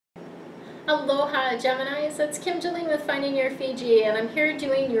Aloha Geminis, it's Kim Jolene with Finding Your Fiji, and I'm here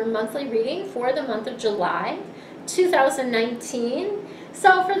doing your monthly reading for the month of July 2019.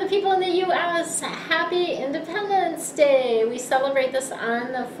 So for the people in the U.S., happy Independence Day. We celebrate this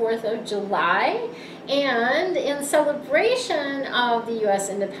on the 4th of July. And in celebration of the U.S.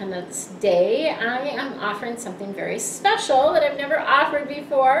 Independence Day, I am offering something very special that I've never offered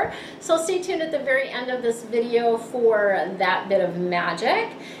before. So stay tuned at the very end of this video for that bit of magic.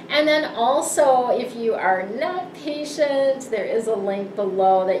 And then also, if you are not patient, there is a link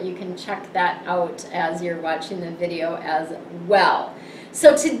below that you can check that out as you're watching the video as well.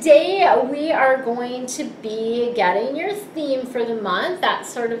 So today we are going to be getting your theme for the month. That's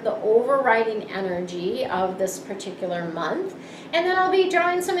sort of the overriding energy of this particular month. And then I'll be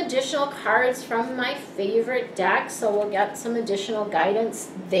drawing some additional cards from my favorite deck, so we'll get some additional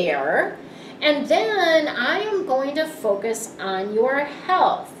guidance there. And then I am going to focus on your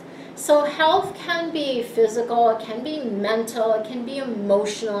health. So health can be physical, it can be mental, it can be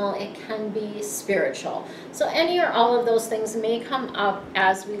emotional, it can be spiritual. So any or all of those things may come up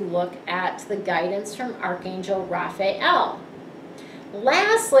as we look at the guidance from Archangel Raphael.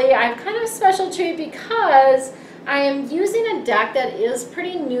 Lastly, I have kind of a special treat because I am using a deck that is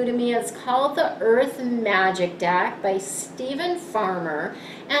pretty new to me. It's called the Earth Magic deck by Stephen Farmer.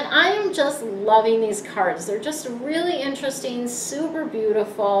 And I am just loving these cards. They're just really interesting, super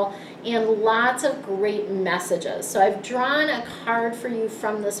beautiful, and lots of great messages. So I've drawn a card for you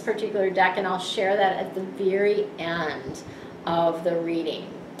from this particular deck, and I'll share that at the very end of the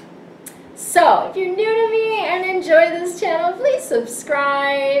reading. So if you're new to me and enjoy this channel, please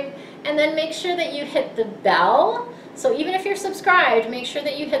subscribe. And then make sure that you hit the bell. So even if you're subscribed, make sure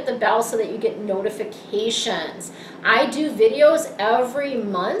that you hit the bell so that you get notifications. I do videos every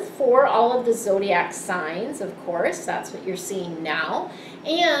month for all of the zodiac signs, of course. That's what you're seeing now.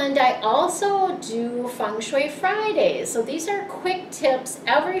 And I also do Feng Shui Fridays. So these are quick tips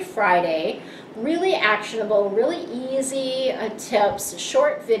every Friday. Really actionable, really easy tips,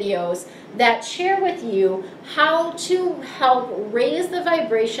 short videos that share with you how to help raise the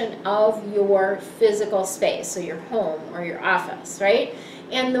vibration of your physical space, so your home or your office, right?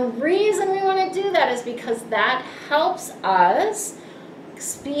 And the reason we want to do that is because that helps us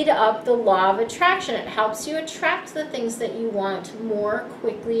speed up the law of attraction. It helps you attract the things that you want more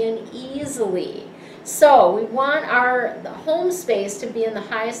quickly and easily. So we want the home space to be in the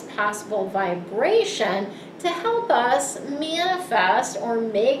highest possible vibration to help us manifest, or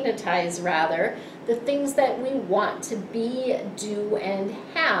magnetize rather, the things that we want to be, do, and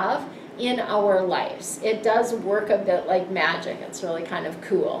have in our lives. It does work a bit like magic. It's really kind of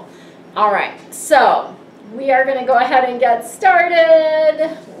cool. All right, so we are going to go ahead and get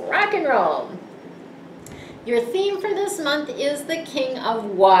started. Rock and roll. Your theme for this month is the King of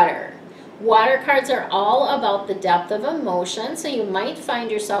Water. Water cards are all about the depth of emotion, so you might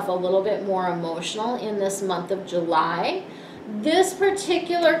find yourself a little bit more emotional in this month of July. This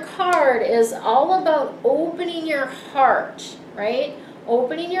particular card is all about opening your heart, right?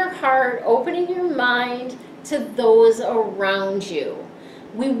 Opening your heart, opening your mind to those around you.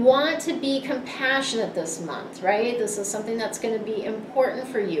 We want to be compassionate this month, right? This is something that's going to be important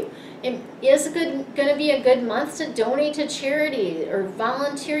for you. It is going to be a good month to donate to charity or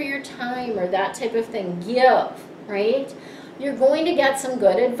volunteer your time or that type of thing. Give, right? You're going to get some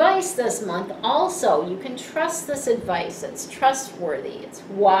good advice this month also. You can trust this advice. It's trustworthy. It's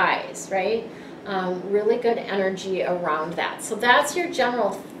wise, right? Really good energy around that. So that's your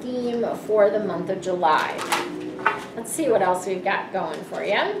general theme for the month of July. Let's see what else we've got going for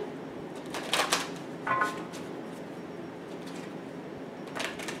you.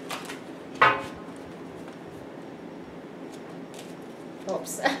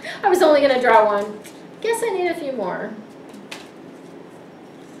 Oops, I was only going to draw one. Guess I need a few more.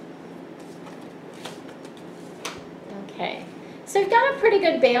 Okay, so we've got a pretty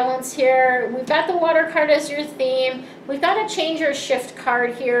good balance here. We've got the water card as your theme. We've got a change or shift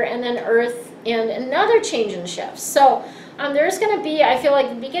card here, and then earth and another change and shift. So there's going to be, I feel like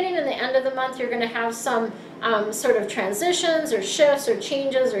the beginning and the end of the month, you're going to have some sort of transitions or shifts or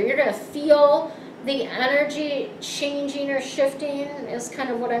changes, or you're going to feel the energy changing or shifting is kind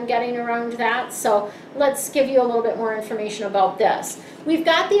of what I'm getting around that. So let's give you a little bit more information about this. We've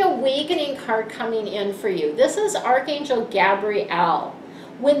got the Awakening card coming in for you. This is Archangel Gabriel.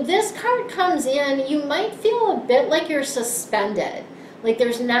 When this card comes in, you might feel a bit like you're suspended. Like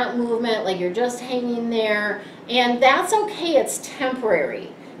there's not movement, like you're just hanging there. And that's okay, it's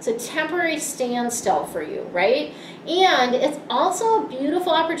temporary. It's a temporary standstill for you, right? And it's also a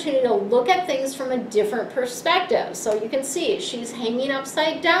beautiful opportunity to look at things from a different perspective. So you can see she's hanging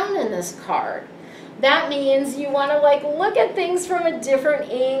upside down in this card. That means you want to like look at things from a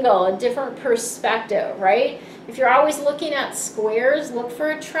different angle, a different perspective, right? If you're always looking at squares, look for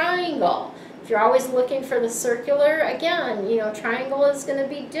a triangle. If you're always looking for the circular, again, you know, triangle is going to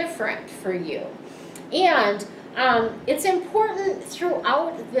be different for you. And it's important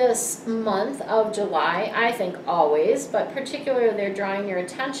throughout this month of July, I think always, but particularly they're drawing your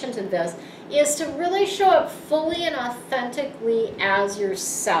attention to this, is to really show up fully and authentically as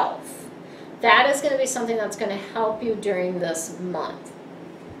yourself. That is going to be something that's going to help you during this month.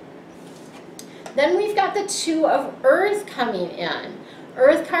 Then we've got the Two of Earth coming in.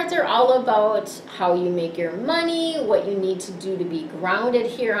 Earth cards are all about how you make your money, what you need to do to be grounded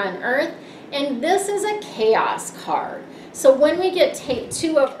here on Earth. And this is a chaos card. So when we get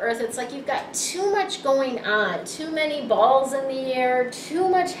Two of Earth, it's like you've got too much going on, too many balls in the air, too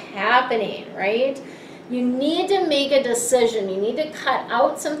much happening, right? You need to make a decision. You need to cut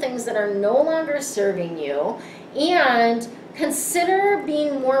out some things that are no longer serving you and consider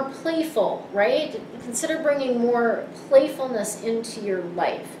being more playful, right? Consider bringing more playfulness into your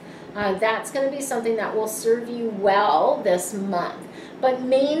life. That's going to be something that will serve you well this month. But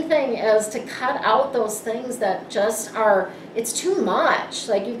main thing is to cut out those things that just are, it's too much.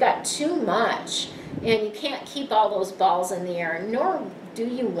 Like you've got too much and you can't keep all those balls in the air, nor do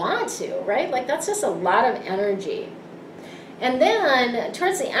you want to, right? Like that's just a lot of energy. And then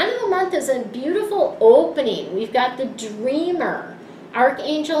towards the end of the month is a beautiful opening. We've got the Dreamer,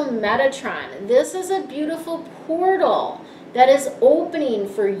 Archangel Metatron. This is a beautiful portal that is opening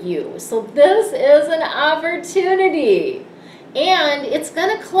for you. So this is an opportunity. And it's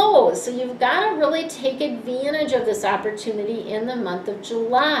going to close, so you've got to really take advantage of this opportunity in the month of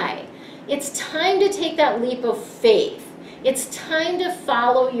July. It's time to take that leap of faith. It's time to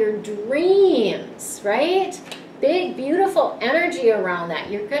follow your dreams, right? Big, beautiful energy around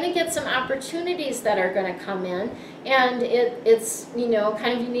that. You're going to get some opportunities that are going to come in, and it's, you know,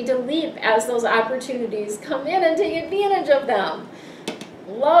 kind of you need to leap as those opportunities come in and take advantage of them.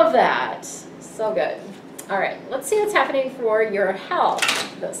 Love that. So good. All right, let's see what's happening for your health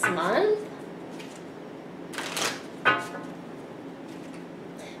this month.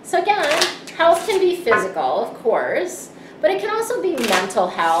 So again, health can be physical, of course, but it can also be mental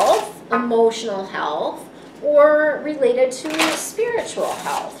health, emotional health, or related to spiritual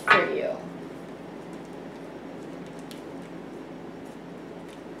health for you.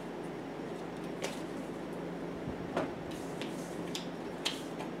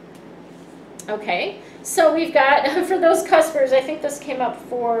 Okay, so we've got, for those cuspers, I think this came up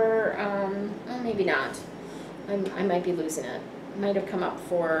for, oh, maybe not. I might be losing it. It might have come up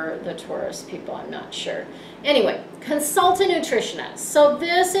for the Taurus people, I'm not sure. Anyway, consult a nutritionist. So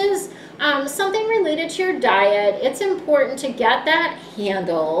this is something related to your diet. It's important to get that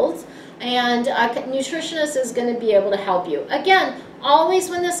handled, and a nutritionist is going to be able to help you. Again, always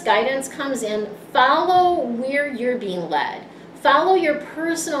when this guidance comes in, follow where you're being led. Follow your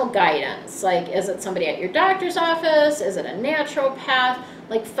personal guidance. Like, is it somebody at your doctor's office? Is it a naturopath?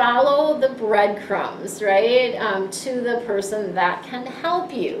 Like, follow the breadcrumbs, right, to the person that can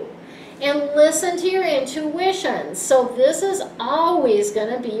help you. And listen to your intuition. So this is always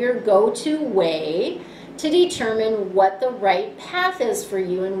going to be your go-to way to determine what the right path is for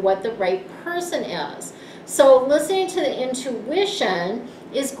you and what the right person is. So listening to the intuition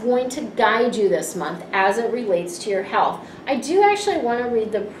is going to guide you this month as it relates to your health. I do actually want to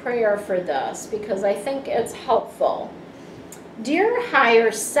read the prayer for this because I think it's helpful. Dear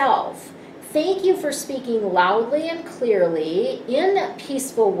higher self, thank you for speaking loudly and clearly in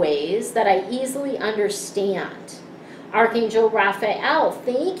peaceful ways that I easily understand. Archangel Raphael,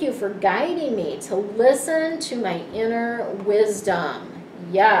 thank you for guiding me to listen to my inner wisdom.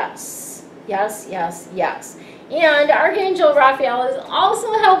 Yes, yes, yes, yes. And Archangel Raphael is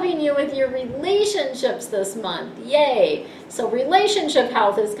also helping you with your relationships this month. Yay! So relationship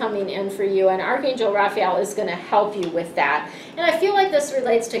health is coming in for you, and Archangel Raphael is going to help you with that. And I feel like this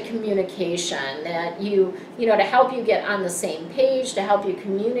relates to communication, that you know, to help you get on the same page, to help you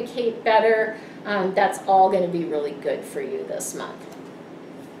communicate better. That's all going to be really good for you this month.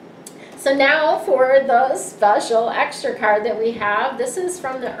 So now for the special extra card that we have. This is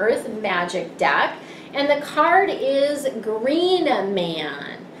from the Earth Magic deck. And the card is Green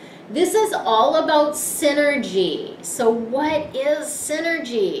Man. This is all about synergy. So what is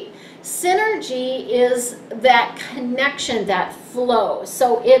synergy? Synergy is that connection, that flow.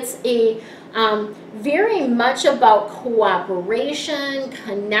 So it's a very much about cooperation,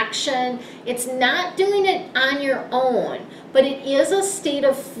 connection. It's not doing it on your own, but it is a state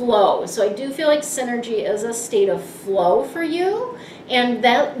of flow. So I do feel like synergy is a state of flow for you. And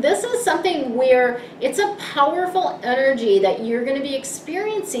that this is something where it's a powerful energy that you're going to be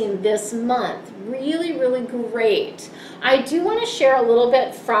experiencing this month. Really, really great. I do want to share a little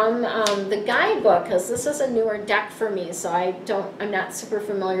bit from the guidebook, because this is a newer deck for me, so I'm not super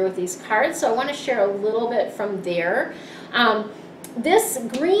familiar with these cards, so I want to share a little bit from there. This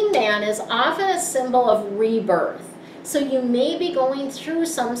green man is often a symbol of rebirth. So you may be going through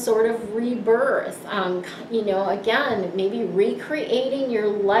some sort of rebirth, you know, again, maybe recreating your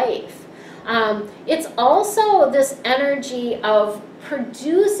life. It's also this energy of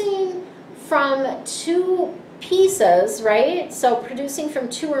producing from two pieces, right? So producing from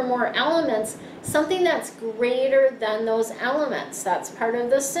two or more elements, something that's greater than those elements. That's part of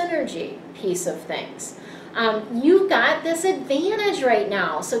the synergy piece of things. You've got this advantage right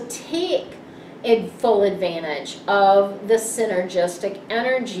now, so take a full advantage of the synergistic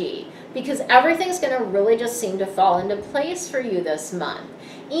energy, because everything's going to really just seem to fall into place for you this month.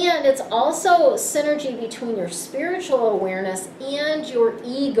 And it's also synergy between your spiritual awareness and your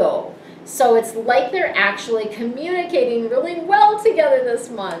ego. So it's like they're actually communicating really well together this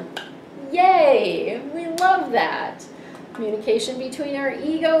month. Yay! We love that. Communication between our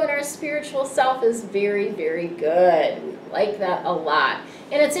ego and our spiritual self is very, very good. We like that a lot.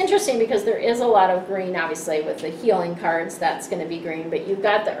 And it's interesting because there is a lot of green, obviously, with the healing cards. That's going to be green. But you've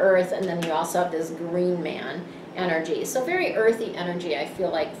got the earth, and then you also have this green man energy. So very earthy energy, I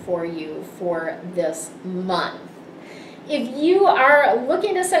feel like, for you for this month. If you are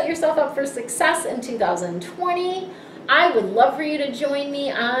looking to set yourself up for success in 2020, I would love for you to join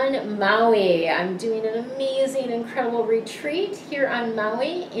me on Maui. I'm doing an amazing, incredible retreat here on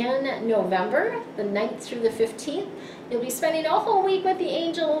Maui in November, the 9th through the 15th. You'll be spending a whole week with the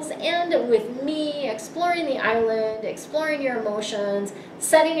angels and with me, exploring the island, exploring your emotions,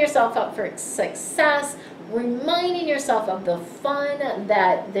 setting yourself up for success, reminding yourself of the fun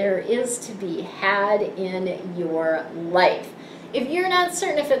that there is to be had in your life. If you're not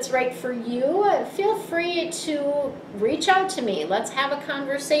certain if it's right for you, feel free to reach out to me. Let's have a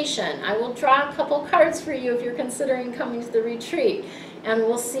conversation. I will draw a couple cards for you if you're considering coming to the retreat, and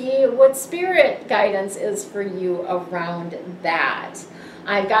we'll see what spirit guidance is for you around that.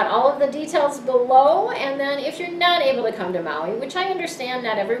 I've got all of the details below, and then if you're not able to come to Maui, which I understand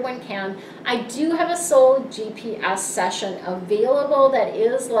not everyone can, I do have a soul GPS session available that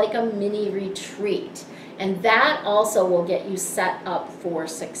is like a mini retreat, and that also will get you set up for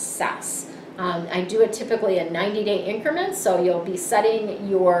success. I do it typically in 90-day increments, so you'll be setting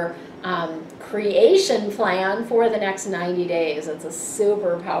your creation plan for the next 90 days. It's a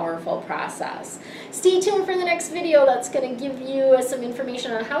super powerful process. Stay tuned for the next video that's going to give you some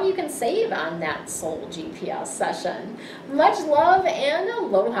information on how you can save on that soul GPS session. Much love and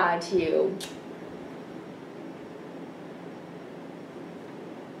aloha to you.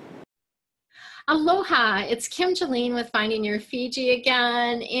 Aloha, it's Kim Jolene with Finding Your Fiji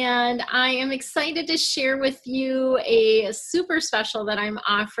again, and I am excited to share with you a super special that I'm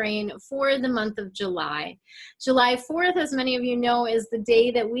offering for the month of July. July 4th, as many of you know, is the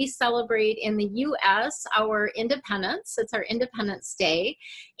day that we celebrate in the U.S. our independence. It's our Independence Day,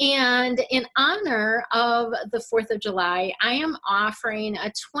 and in honor of the 4th of July, I am offering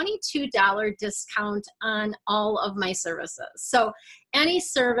a $22 discount on all of my services. So any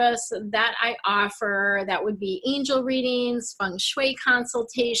service that I offer, that would be angel readings, Feng Shui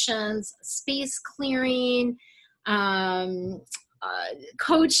consultations, space clearing,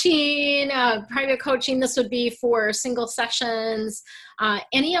 coaching, private coaching. This would be for single sessions,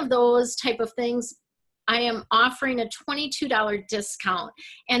 any of those type of things. I am offering a $22 discount,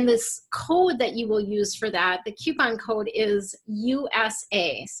 and this code that you will use for that, the coupon code is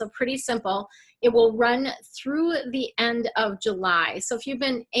USA. So pretty simple. It will run through the end of July. So if you've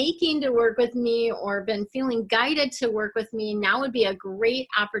been aching to work with me or been feeling guided to work with me, now would be a great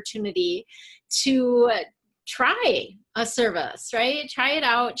opportunity to try a service, right? Try it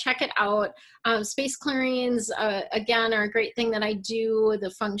out, check it out. Space clearings, again, are a great thing that I do. The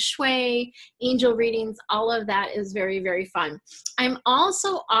Feng Shui, angel readings, all of that is very, very fun. I'm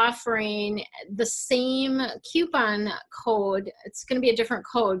also offering the same coupon code. It's going to be a different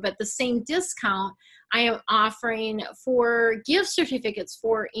code, but the same discount I am offering for gift certificates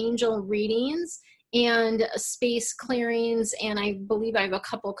for angel readings and space clearings, and I believe I have a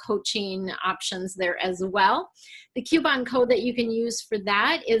couple coaching options there as well. The coupon code that you can use for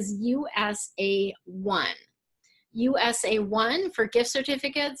that is USA1. USA1 for gift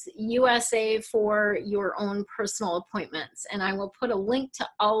certificates, USA for your own personal appointments. And I will put a link to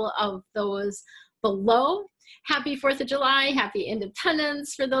all of those below. Happy 4th of July, happy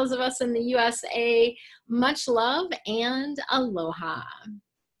Independence for those of us in the USA. Much love and aloha.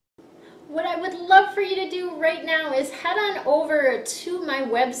 What I would love for you to do right now is head on over to my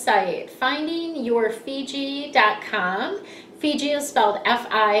website, findingyourfiji.com. Fiji is spelled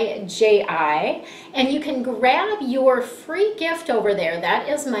F-I-J-I, and you can grab your free gift over there. That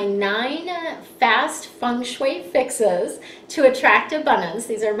is my 9 fast Feng Shui fixes to attract abundance.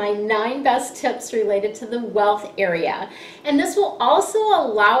 These are my 9 best tips related to the wealth area. And this will also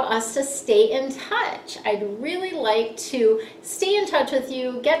allow us to stay in touch. I'd really like to stay in touch with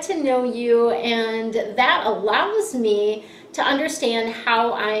you, get to know you, and that allows me to understand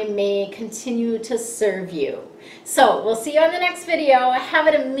how I may continue to serve you. So we'll see you on the next video. Have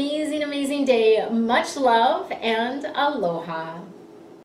an amazing, amazing day. Much love and aloha.